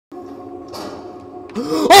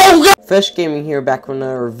Oh god! Fish Gaming here, back with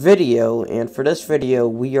another video, and for this video,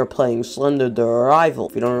 we are playing Slender the Arrival.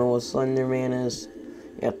 If you don't know what Slender Man is,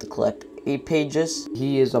 you have to collect 8 pages.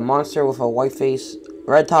 He is a monster with a white face,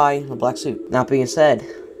 red tie, and a black suit. That being said,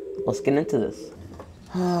 let's get into this.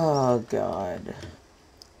 Oh god.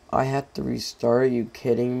 I have to restart, are you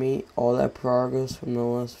kidding me? All that progress from the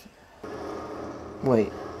last...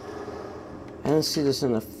 Wait. I didn't see this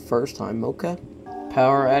in the first time, okay?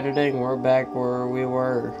 Power editing, we're back where we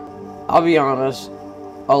were. I'll be honest,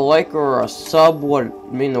 a like or a sub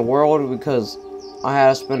would mean the world because I had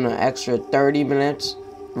to spend an extra 30 minutes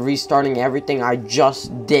restarting everything I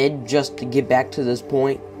just did just to get back to this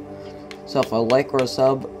point. So if a like or a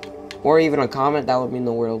sub, or even a comment, that would mean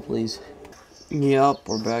the world, please. Yup,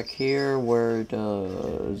 we're back here where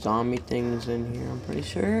the zombie thing's in here, I'm pretty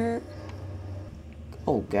sure.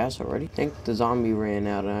 Oh, gas already? I think the zombie ran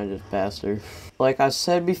out and I just passed her. Like I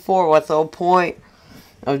said before, what's the point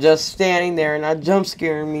of just standing there and not jump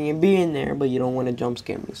scaring me and being there, but you don't want to jump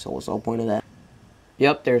scare me, so what's the point of that?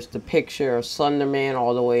 Yep, there's the picture of Slender Man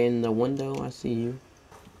all the way in the window. I see you.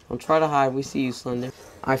 Don't try to hide, we see you, Slender.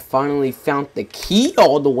 I finally found the key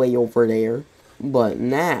all the way over there, but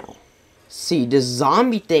now, see, this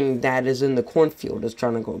zombie thing that is in the cornfield is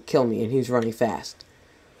trying to go kill me and he's running fast.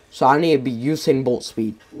 So I need to be using bolt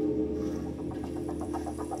speed.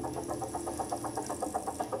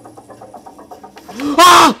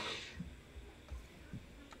 Ah!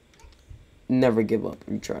 Never give up.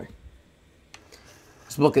 Retry.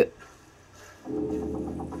 Let's book it.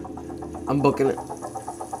 I'm booking it.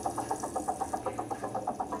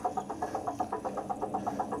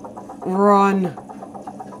 Run.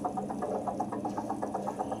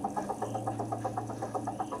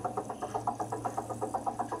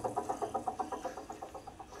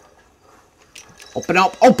 Open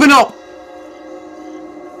up! Open up!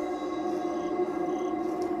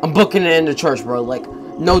 I'm booking it in the church, bro. Like,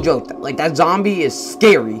 no joke. Like, that zombie is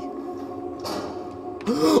scary.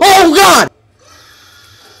 Oh, God!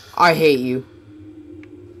 I hate you.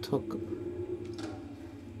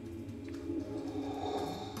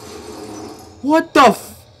 What the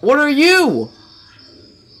f... What are you?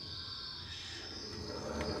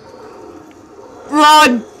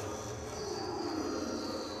 Run!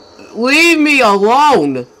 Leave me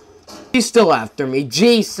alone! He's still after me.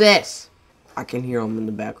 Jesus! I can hear him in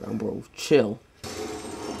the background, bro. Chill.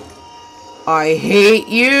 I hate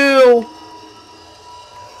you!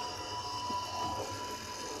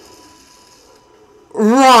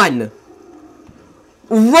 Run!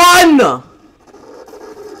 Run!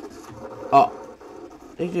 Oh.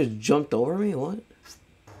 They just jumped over me? What?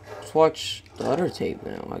 Let's watch the other tape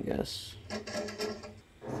now, I guess.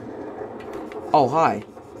 Oh, hi.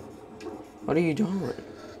 What are you doing?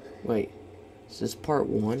 Wait, is this part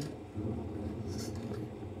 1?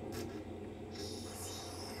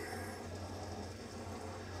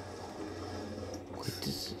 Wait,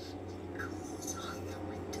 this is...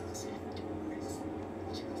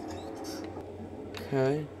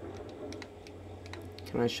 Okay.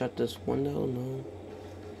 Can I shut this window? No.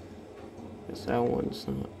 Guess that one's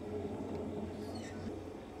not.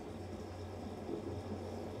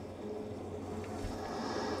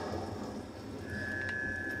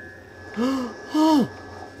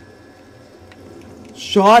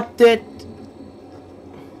 Shut it!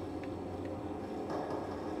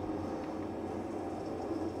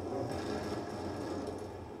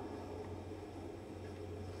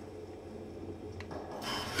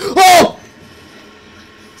 Oh!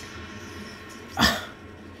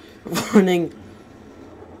 Running.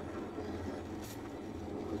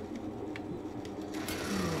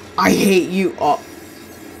 I hate you. Oh.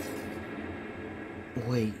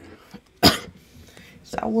 Wait.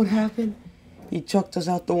 Is that what happened? He chucked us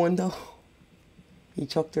out the window. He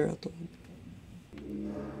chucked her out the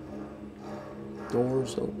window.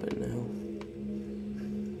 Doors open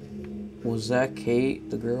now. Was that Kate,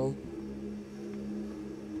 the girl?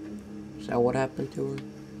 Is that what happened to her?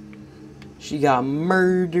 She got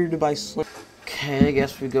murdered by Slender. Okay, I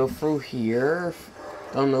guess we go through here.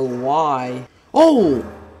 Don't know why. Oh!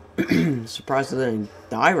 Surprised I didn't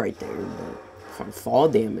die right there, but from fall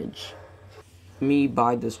damage. Me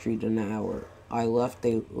by the street in an hour. I left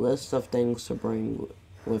a list of things to bring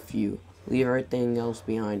with you. Leave everything else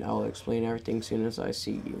behind. I'll explain everything soon as I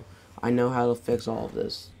see you. I know how to fix all of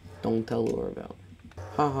this. Don't tell Laura about it.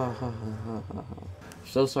 Ha ha ha ha ha ha ha.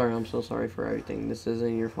 So sorry, I'm so sorry for everything. This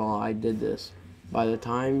isn't your fault. I did this. By the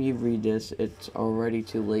time you read this, it's already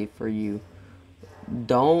too late for you.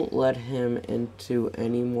 Don't let him into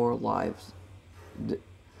any more lives.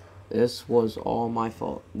 This was all my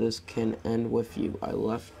fault. This can end with you. I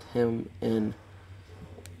left him in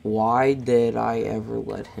Why did I ever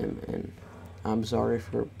let him in? I'm sorry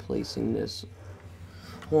for placing this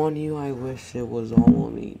on you. I wish it was all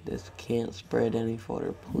on me. This can't spread any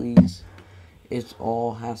further. Please. It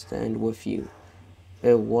all has to end with you.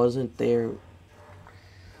 It wasn't there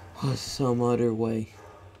was some other way.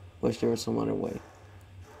 Wish there was some other way.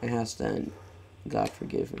 It has to end. God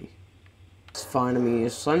forgive me. It's fine to me.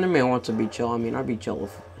 If Slender Man wants to be chill, I mean, I'd be chill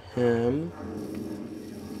with him.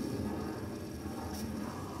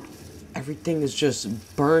 Everything is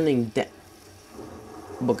just burning down.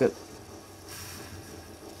 Book it.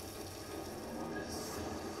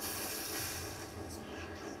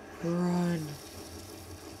 Run.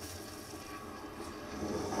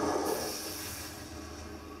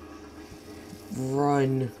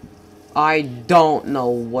 Run. I don't know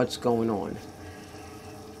what's going on.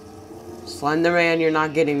 Slender Man, you're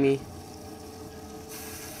not getting me.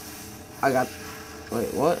 I got...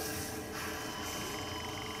 Wait, what?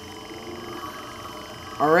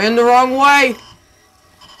 I ran the wrong way!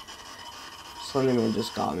 Slender Man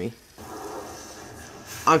just got me.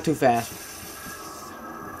 I'm too fast.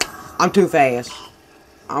 I'm too fast.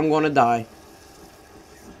 I'm gonna die.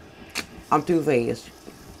 I'm too fast.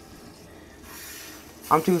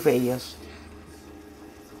 I'm too fast.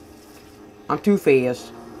 I'm too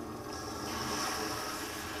fast.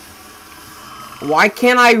 Why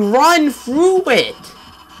can't I run through it?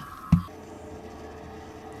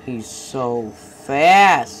 He's so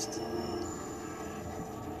fast.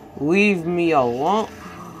 Leave me alone.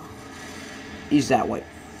 He's that way.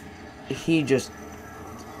 He just...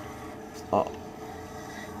 Oh.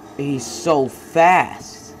 He's so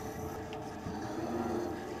fast.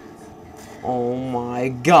 Oh my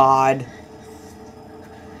god.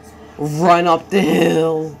 Run up the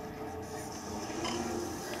hill.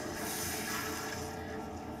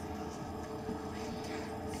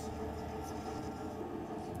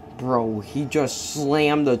 Bro, he just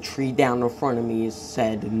slammed a tree down in front of me and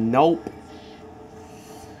said, nope.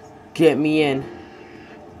 Get me in.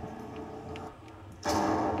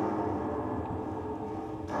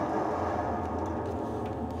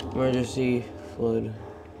 Emergency flood.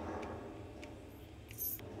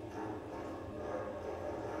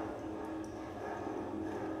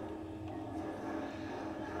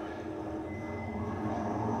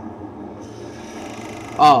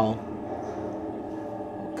 Oh.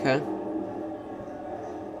 Okay.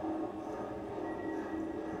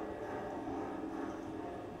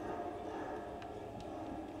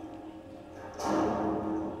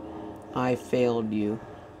 I failed you.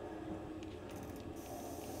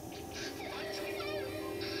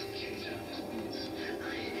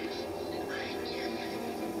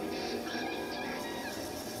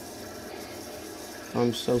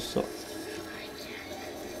 I'm so sorry.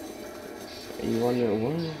 You wonder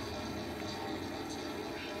what?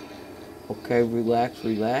 Okay, relax,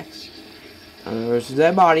 relax. I know there's a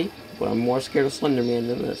dead body, but I'm more scared of Slender Man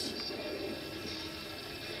than this.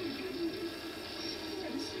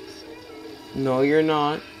 No, you're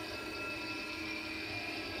not.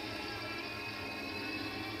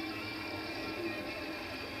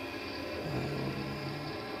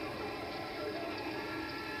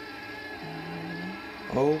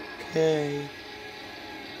 Okay.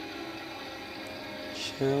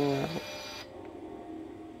 Chill out.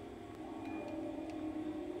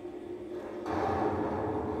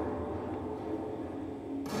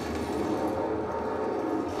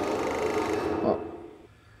 Oh.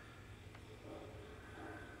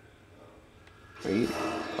 Are you?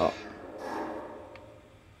 Oh.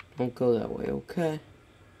 Don't go that way, okay?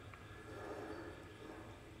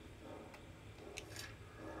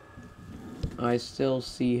 I still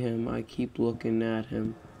see him. I keep looking at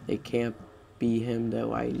him. It can't be him,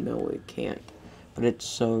 though. I know it can't. But it's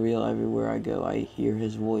so real. Everywhere I go, I hear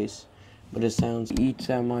his voice. But it sounds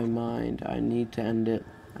eats at my mind. I need to end it.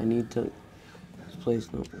 I need to... This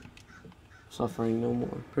place no more. Suffering no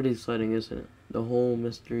more. Pretty exciting, isn't it? The whole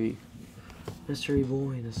mystery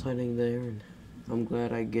boy deciding there, and I'm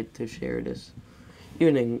glad I get to share this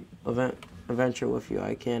evening adventure with you.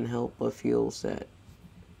 I can't help but feel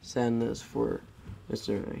sadness for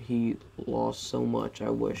Mr. He lost so much. I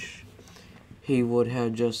wish he would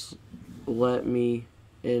have just let me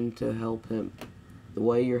in to help him. The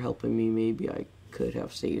way you're helping me, maybe I could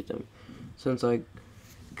have saved him. Since I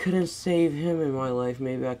couldn't save him in my life,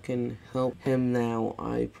 maybe I can help him now.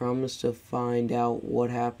 I promise to find out what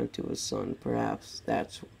happened to his son. Perhaps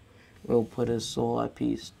that's will put his soul at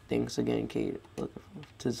peace. Thanks again, Kate. Look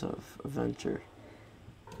to this adventure.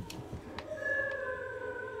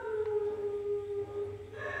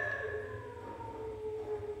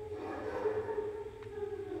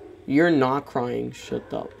 You're not crying.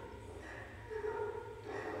 Shut up.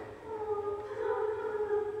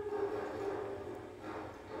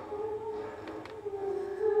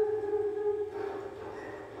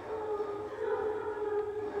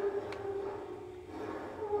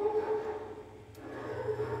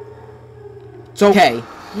 It's okay.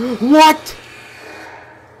 What?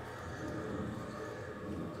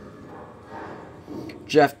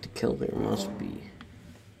 Jeff the killer must be.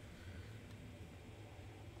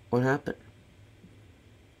 What happened?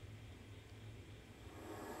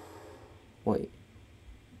 Wait.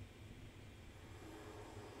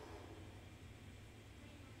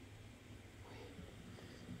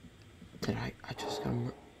 Did I just got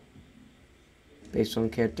based on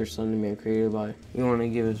character Slender Man created by. You want to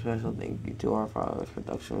give a special thank you to our father's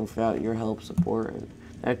production. Without your help, support, and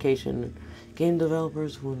dedication, game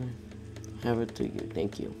developers wouldn't have it to you.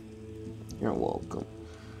 Thank you. You're welcome.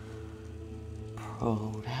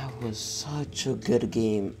 Bro, that was such a good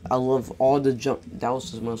game. I love all the jump. That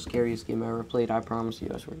was the most scariest game I ever played. I promise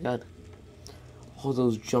you, I swear to God. All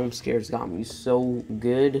those jump scares got me so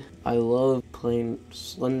good. I love playing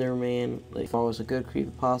Slender Man. Like, if I was a good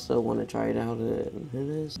creepypasta, I want to try it out. It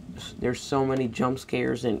is. There's so many jump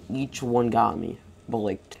scares, and each one got me. But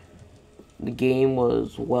like, the game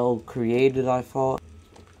was well created, I thought.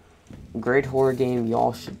 Great horror game.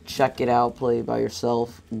 Y'all should check it out. Play it by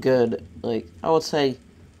yourself. Good. Like, I would say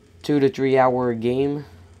 2 to 3 hour game,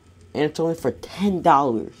 and it's only for $10.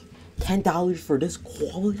 $10 for this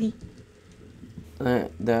quality?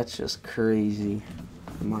 That's just crazy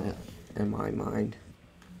in my mind.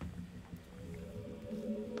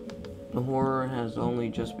 The horror has only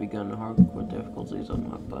just begun. The hardcore difficulties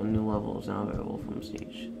unlocked, but a new level is now available from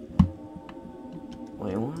Siege.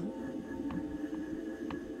 Wait, what?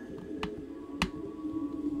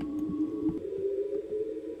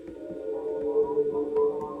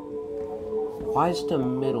 Why is the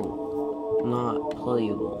middle not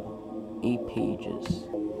playable? 8 pages.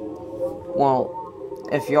 Well,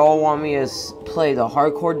 if y'all want me to play the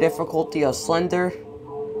hardcore difficulty of Slender,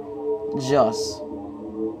 just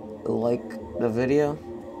like the video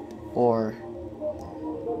or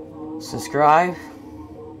subscribe.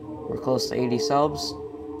 We're close to 80 subs.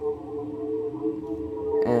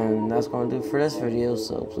 And that's going to do it for this video,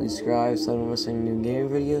 so please subscribe so don't miss any new game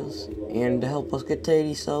videos. And to help us get to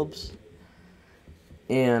 80 subs.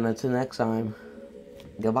 And until next time,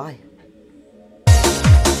 goodbye.